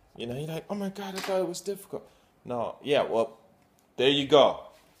 You're like, oh my God, I thought it was difficult. No, yeah, well, there you go.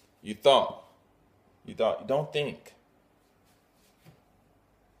 You thought. You don't think.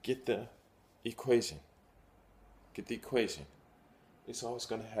 Get the equation. It's always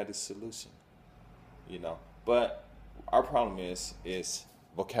going to have a solution. But our problem is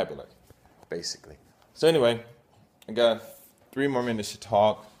vocabulary, basically. So anyway, I got 3 more minutes to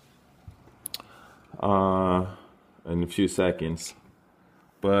talk. In a few seconds.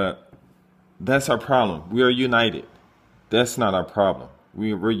 But that's our problem. We are united. That's not our problem.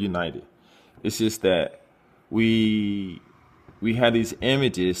 We're united. It's just that we have these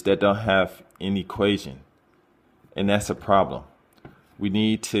images that don't have an equation. And that's a problem. We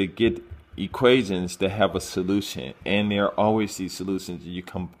need to get equations that have a solution. And there are always these solutions. You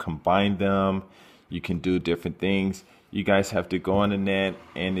can combine them. You can do different things. You guys have to go on the net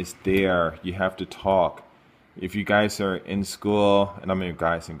and it's there. You have to talk. If you guys are in school, and I mean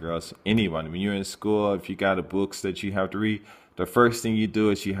guys and girls, anyone, when you're in school, if you got a books that you have to read, the first thing you do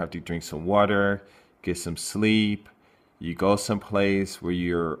is you have to drink some water, get some sleep. You go someplace where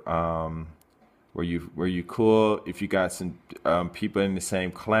you're where you cool. If you got some people in the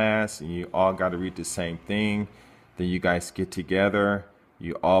same class and you all got to read the same thing, then you guys get together.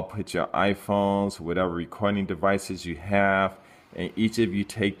 You all put your iPhones, whatever recording devices you have, and each of you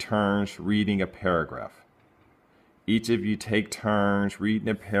take turns reading a paragraph. Each of you take turns reading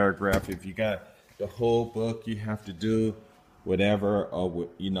a paragraph. If you got the whole book, you have to do whatever, or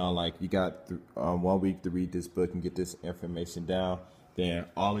like you got 1 week to read this book and get this information down. Then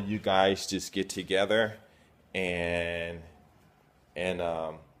all of you guys just get together and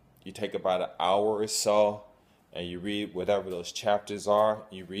you take about an hour or so and you read whatever those chapters are.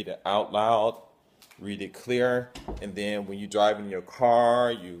 You read it out loud, read it clear, and then when you drive in your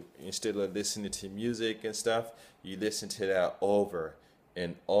car, you, instead of listening to music and stuff, you listen to that over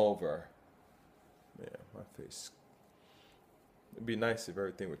and over. Man, my face. It'd be nice if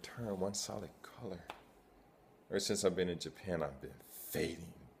everything would turn one solid color. Ever since I've been in Japan, I've been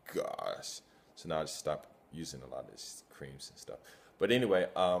fading. Gosh. So now I just stopped using a lot of these creams and stuff. But anyway,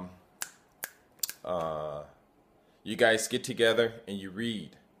 you guys get together and you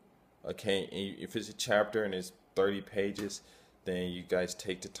read. Okay, and if it's a chapter and it's 30 pages, then you guys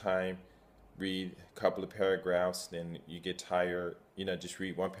take the time, read a couple of paragraphs, then you get tired, just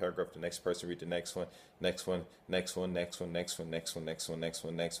read one paragraph, the next person read the next one. And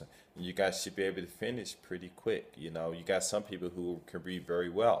you guys should be able to finish pretty quick. You got some people who can read very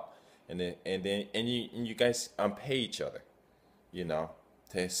well. And you guys pay each other,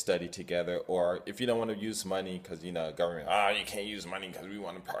 to study together. Or if you don't want to use money because, government, you can't use money because we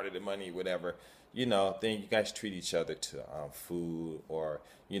want a part of the money, whatever, then you guys treat each other to food, or,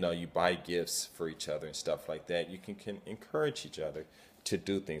 you buy gifts for each other and stuff like that. You can encourage each other to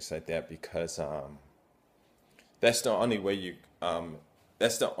do things like that, because that's the only way you're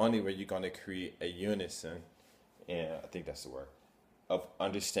going to create a unison, and I think that's the word, of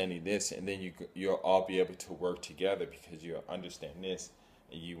understanding this, and then you'll all be able to work together because you'll understand this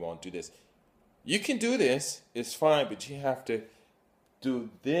and you won't do this. You can do this, it's fine, but you have to do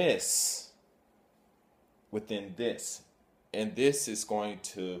this within this. And this is going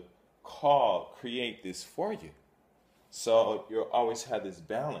to create this for you. So you'll always have this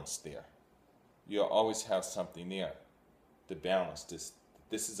balance there. You'll always have something there. The balance. This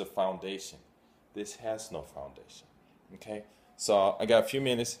is a foundation. This has no foundation. Okay? So I got a few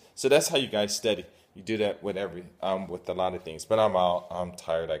minutes. So that's how you guys study. You do that with with a lot of things. But I'm out. I'm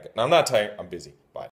tired. I'm not tired. I'm busy. Bye.